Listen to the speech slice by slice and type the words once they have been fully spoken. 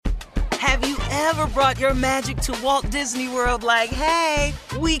Have you ever brought your magic to Walt Disney World like, hey,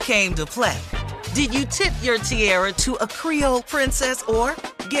 we came to play? Did you tip your tiara to a Creole princess or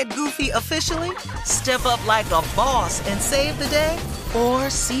get goofy officially? Step up like a boss and save the day? Or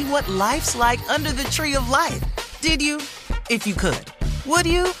see what life's like under the tree of life? Did you? If you could. Would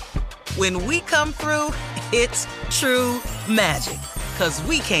you? When we come through, it's true magic. 'Cause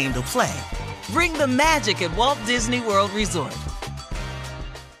we came to play. Bring the magic at Walt Disney World Resort.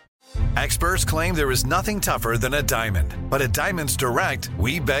 Experts claim there is nothing tougher than a diamond. But at Diamonds Direct,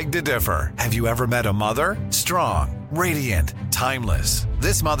 we beg to differ. Have you ever met a mother? Strong, radiant, timeless.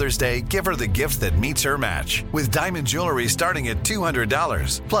 This Mother's Day, give her the gift that meets her match. With diamond jewelry starting at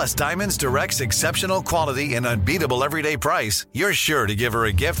 $200. Plus Diamonds Direct's exceptional quality and unbeatable everyday price, you're sure to give her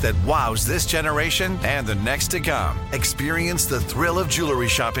a gift that wows this generation and the next to come. Experience the thrill of jewelry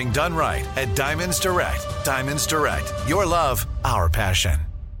shopping done right at Diamonds Direct. Diamonds Direct. Your love, our passion.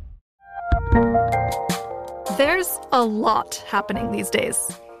 There's a lot happening these days,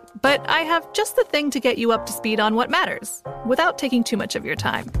 but I have just the thing to get you up to speed on what matters without taking too much of your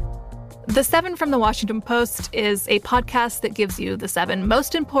time. The 7 from the Washington Post is a podcast that gives you the 7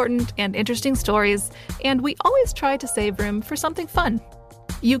 most important and interesting stories, and we always try to save room for something fun.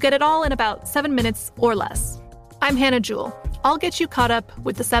 You get it all in about 7 minutes or less. I'm Hannah Jewell. I'll get you caught up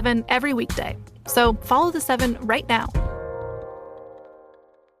with the 7 every weekday. So follow the 7 right now.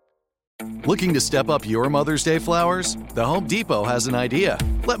 Looking to step up your Mother's Day flowers? The Home Depot has an idea.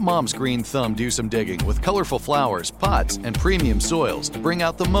 Let Mom's green thumb do some digging with colorful flowers, pots, and premium soils to bring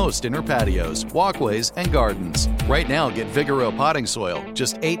out the most in her patios, walkways, and gardens. Right now, get Vigoro potting soil,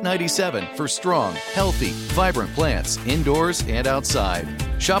 just $8.97 for strong, healthy, vibrant plants indoors and outside.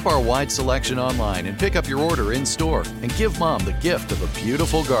 Shop our wide selection online and pick up your order in-store and give Mom the gift of a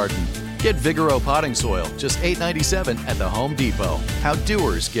beautiful garden. Get Vigoro potting soil, just $8.97 at the Home Depot. How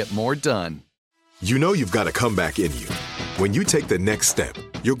doers get more done. You know you've got a comeback in you. When you take the next step,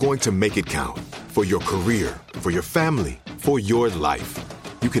 you're going to make it count. For your career, for your family, for your life.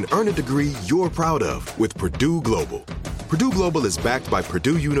 You can earn a degree you're proud of with Purdue Global. Purdue Global is backed by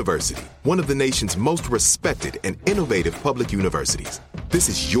Purdue University, one of the nation's most respected and innovative public universities. This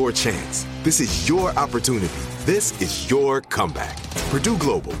is your chance. This is your opportunity. This is your comeback. Purdue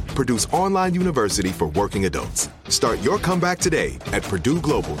Global, Purdue's online university for working adults. Start your comeback today at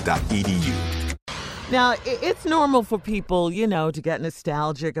purdueglobal.edu. Now, it's normal for people, to get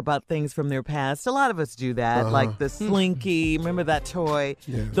nostalgic about things from their past. A lot of us do that, like the Slinky. Remember that toy?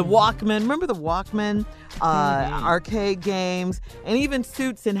 Yeah. The Walkman. Remember the Walkman? Arcade games. And even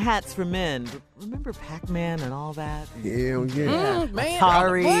suits and hats for men. Remember Pac-Man and all that? Hell yeah.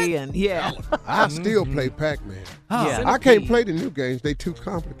 Atari and yeah. I still play Pac-Man. Yeah. I can't play the new games. They too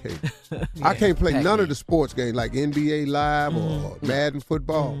complicated. I can't play none of the sports games like NBA Live or Madden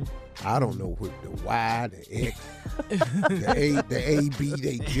football. I don't know what the Y, the X, the AB,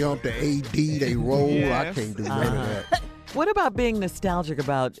 they jump, the AD, they roll. Yes. I can't do none of that. What about being nostalgic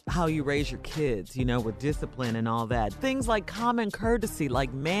about how you raise your kids, with discipline and all that? Things like common courtesy,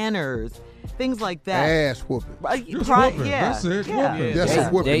 like manners, things like that. Ass whooping. Just whooping. Yeah. That's it. Yeah. Whooping. That's a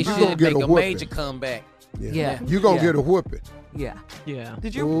whooping. They You gonna should get make a a whooping. major comeback. Yeah. You gonna get a whooping. Yeah. Yeah.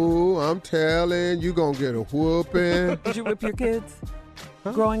 Did you? Ooh, I'm telling you, gonna get a whooping. Did you whip your kids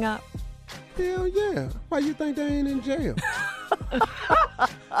growing up? Hell yeah. Why you think they ain't in jail?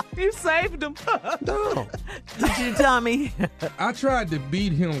 You saved them. No. Did you, Tommy? I tried to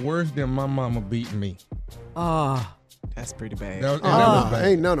beat him worse than my mama beat me. Oh. That's pretty bad. That was bad.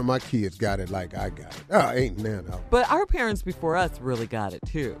 Ain't none of my kids got it like I got it. Ain't none of them. But our parents before us really got it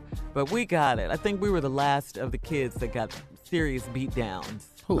too. But we got it. I think we were the last of the kids that got serious beat downs.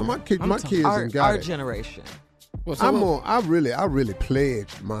 No, my kids ain't got our it. generation. Well, so I really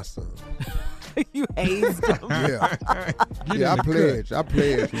pledged my son. You hazed him. Yeah. I pledged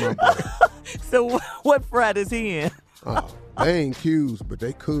my boy. So what frat is he in? They ain't accused, but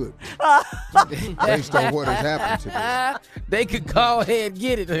they could. Based on what has happened to them. they could go ahead and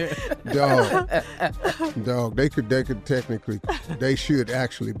get it. Dog, they could technically, they should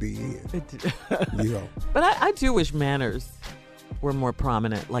actually be in. But I do wish manners were more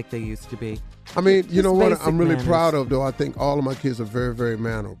prominent like they used to be. I mean, you know what I'm really manners. proud of, though? I think all of my kids are very, very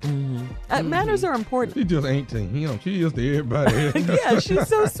mannerable. Mm-hmm. Manners are important. She just ain't to him. She is to everybody. Yeah, she's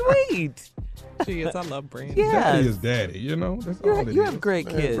so sweet. She is. I love Brandy. Yeah. Daddy is daddy, That's all it is. You have great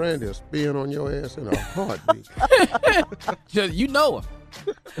Man, kids. Brandy will spin on your ass in a heartbeat. You know her.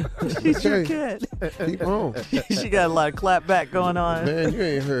 She's your kid. Keep on. She got a lot of clap back going on. Man, you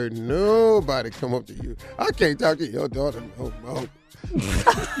ain't heard nobody come up to you. I can't talk to your daughter no more.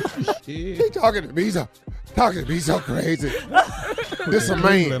 He talking to me. He's Talking to me so crazy. This a man.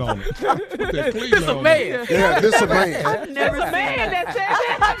 Cleveland on it. Put that Cleveland on it. Yeah, this a man. I've never seen that.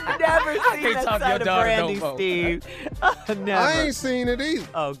 I've never seen that side of Brandy, Steve. Never. I ain't seen it either.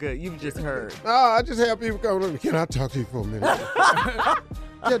 Oh, good. You've just heard. I just have people come to me. Can I talk to you for a minute?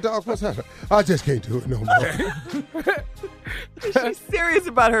 Yeah, dog, what's happening? I just can't do it no more. She's serious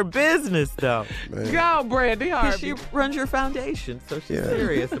about her business, though. Man. Go, Brandy Harvey. She runs your foundation, so she's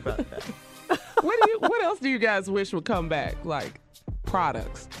serious about that. What else do you guys wish would come back? Like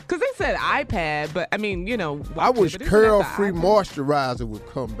products? Because they said iPad, but I mean, you know. I wish curl-free moisturizer would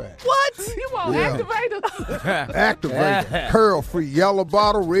come back. What? You want activators? Activate. Curl-free. Yellow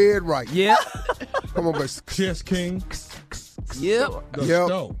bottle, red right. Yep. Come on, baby. Chess King. Yep. The Yep.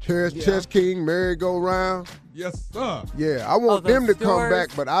 stove. Chess King, merry-go-round. Yes, sir. Yeah, I want them to come stores. back,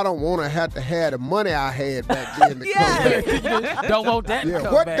 but I don't want to have the money I had back then to come back. Don't want that to Yeah,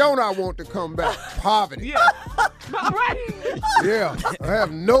 come what back. don't I want to come back? Poverty. Yeah. All right. Yeah, I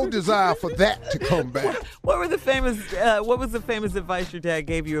have no desire for that to come back. What was the famous advice your dad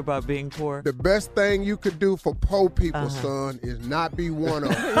gave you about being poor? The best thing you could do for poor people, son, is not be one of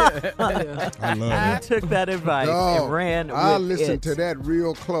them. I love You it. took that advice Dog, and ran with I listened it. to that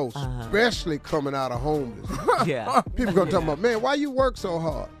real close, especially coming out of homeless. Yeah. People gonna talk about, man, why you work so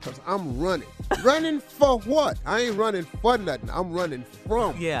hard? Because I'm running. Running for what? I ain't running for nothing. I'm running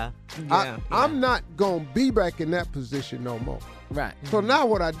from. Yeah. I'm not gonna be back in that position no more. Right. So now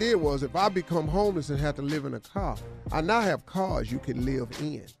what I did was, if I become homeless and have to live in a car, I now have cars you can live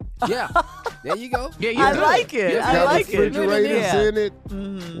in. Yeah. There you go. Yeah, you I do. like it. Yeah, I Got like it. refrigerators Yeah. in it,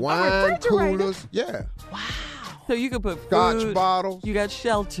 wine refrigerator? coolers, yeah, So you could put Scotch food. bottles, You got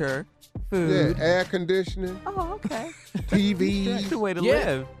shelter, yeah, food. air conditioning, Oh, okay. That's TVs, the way to Yeah.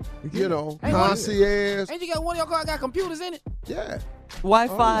 live. you know, Hey, concierge, Ain't you got one of your cars got computers in it? yeah.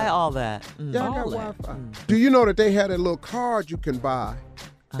 Wi-Fi, all that. Yeah, I got All that. Wi-Fi. Do you know that they had a little card you can buy,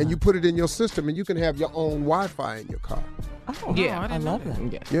 and you put it in your system, and you can have your own Wi-Fi in your car? Oh, Yeah. I love that.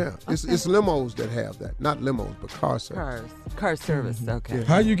 Yeah. Yeah, it's limos that have that. Not limos, but car service. Car service. Okay.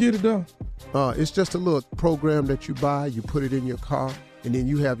 How you get it done? It's just a little program that you buy. You put it in your car, and then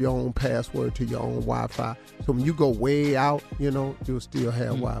you have your own password to your own Wi-Fi. So when you go way out, you'll still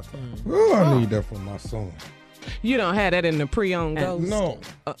have Wi-Fi. Oh, I need that for my son. You don't have that in the pre-owned Ghost? No.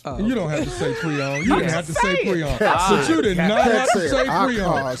 You don't have to say pre-owned. You didn't have to say Say it. pre-owned. But you did not Cat have to said say our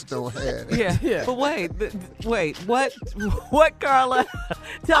pre-owned. cars don't have it. Yeah. But wait. What, Carla?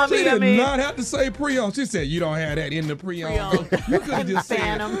 Tell She me. I did mean, not have to say pre-owned. She said you don't have that in the pre-owned. Pre-owned. You could have just said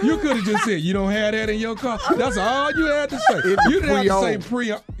Phantom. you could have just said you don't have that in your car. That's all you had to say. the You didn't have to say pre-owned.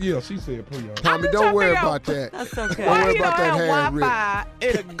 pre-owned. Yeah, she said pre-owned. Tommy, just don't trying to worry figure out- about that. that's okay. Why worry you don't about that have handwritten. Wi-Fi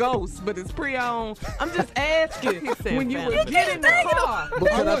in a Ghost, but it's pre-owned? I'm just asking. He's saying When you Phantom. would get in the car.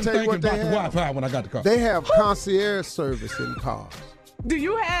 But I can I wasn't tell you thinking what they about the have? Wi-Fi when I got the car. They have concierge service in cars. Do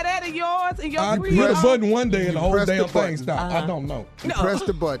you have that in yours? In your I hit a pre-owned? button one day and the whole press the damn button. thing stopped. I don't know. You press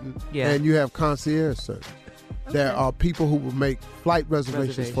the button, Yeah. and you have concierge service. There are people who will make flight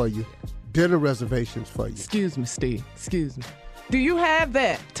reservations for you, dinner reservations for you. Excuse me, Steve. Excuse me. Do you have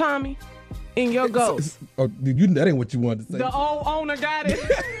that, Tommy, in your Ghost? Oh, that ain't what you wanted to say. The old owner got it.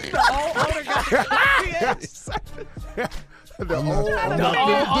 The old owner got it. The old-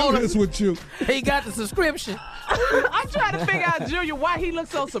 I do this with you. He got the subscription. I'm trying to figure out, Junior, why he looks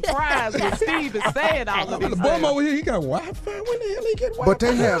so surprised when Steve is saying all of The these bum things. over here, he got Wi-Fi. When the hell he get Wi-Fi? But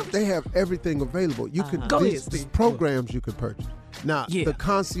they have everything available. You can Go ahead, these Steve. programs you can purchase. Now Yeah. the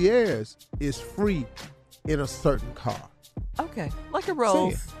concierge is free in a certain car. Okay. Like a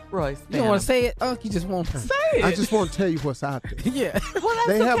Rolls Royce. You don't want to say it? Oh, you just want to. Say it. I just want to tell you what's out there. Yeah. Well, that's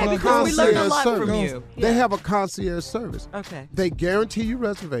They have okay a because we learned a concierge lot from service. you. They have a concierge service. Okay. They guarantee you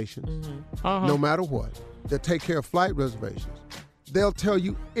reservations, no matter what. They'll take care of flight reservations. They'll tell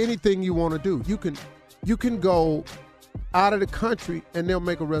you anything you want to do. You can go out of the country and they'll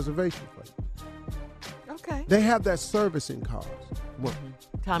make a reservation for you. Okay. They have that service in cars. Well,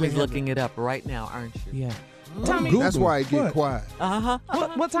 Tommy's looking it up right now, aren't you? Yeah. Tommy, Google. that's why it get What? quiet.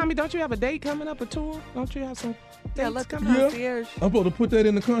 what, Tommy, don't you have a date coming up, a tour? Don't you have some Yeah, dates let the coming up? concierge. I'm supposed to put that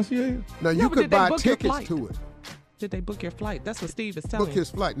in the concierge? Now, Yeah, you but could did they buy book your tickets flight? to it. Did they book your flight? That's what Steve is telling Book his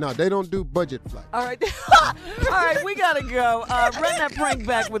flight. No, they don't do budget flight. All right. All right, we got to go. Run that prank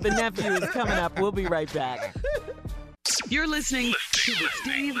back with the nephew is coming up. We'll be right back. You're listening to the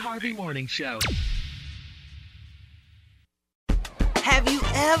Steve Harvey Morning Show. Have you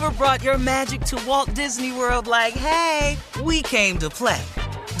ever brought your magic to Walt Disney World like, hey, we came to play?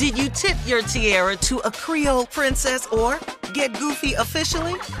 Did you tip your tiara to a Creole princess or get goofy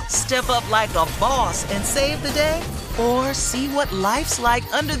officially? Step up like a boss and save the day? Or see what life's like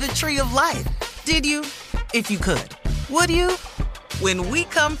under the tree of life? Did you? If you could, would you? When we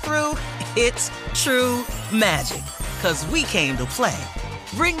come through, it's true magic. 'Cause we came to play.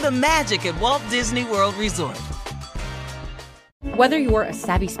 Bring the magic at Walt Disney World Resort. Whether you're a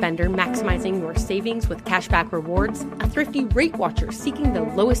savvy spender maximizing your savings with cashback rewards, a thrifty rate watcher seeking the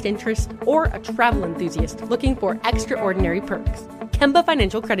lowest interest, or a travel enthusiast looking for extraordinary perks, Kemba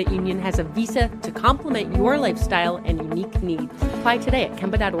Financial Credit Union has a visa to complement your lifestyle and unique needs. Apply today at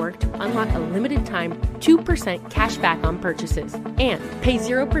Kemba.org to unlock a limited-time 2% cash back on purchases and pay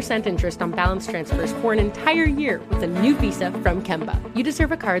 0% interest on balance transfers for an entire year with a new visa from Kemba. You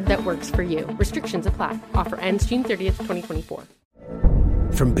deserve a card that works for you. Restrictions apply. Offer ends June 30th, 2024.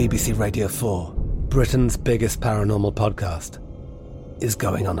 From BBC Radio 4, Britain's biggest paranormal podcast is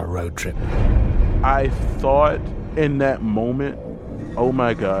going on a road trip. I thought in that moment, oh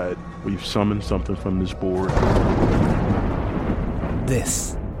my God, we've summoned something from this board.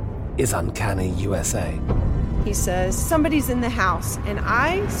 This is Uncanny USA. He says, somebody's in the house, and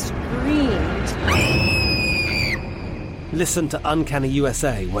I screamed. Listen to Uncanny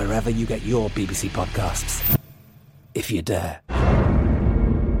USA wherever you get your BBC podcasts, if you dare.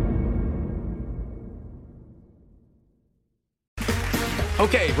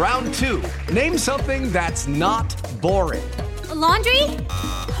 Okay, round two. Name something that's not boring. A laundry?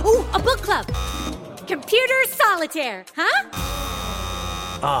 Ooh, a book club. Computer solitaire, huh?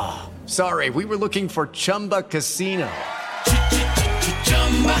 Ah, oh, sorry, we were looking for Chumba Casino.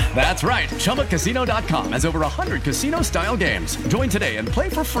 That's right, ChumbaCasino.com has over 100 casino-style games. Join today and play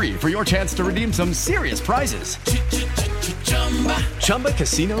for free for your chance to redeem some serious prizes.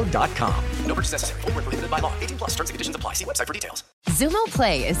 ChumbaCasino.com. No purchase necessary. Void where prohibited by law. 18+ terms and conditions apply. See website for details. Xumo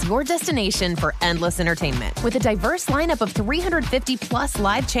Play is your destination for endless entertainment. With a diverse lineup of 350+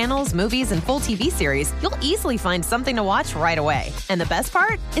 live channels, movies, and full TV series, you'll easily find something to watch right away. And the best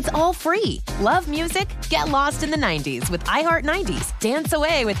part? It's all free. Love music? Get lost in the 90s with iHeart 90s. Dance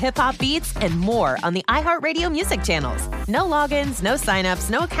away with hip-hop beats and more on the iHeartRadio music channels. No logins, no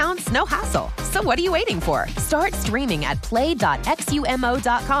signups, no accounts, no hassle. So what are you waiting for? Start streaming at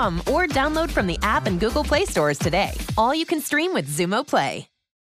play.xumo.com or download from the app and Google Play stores today. All you can stream with Xumo Play.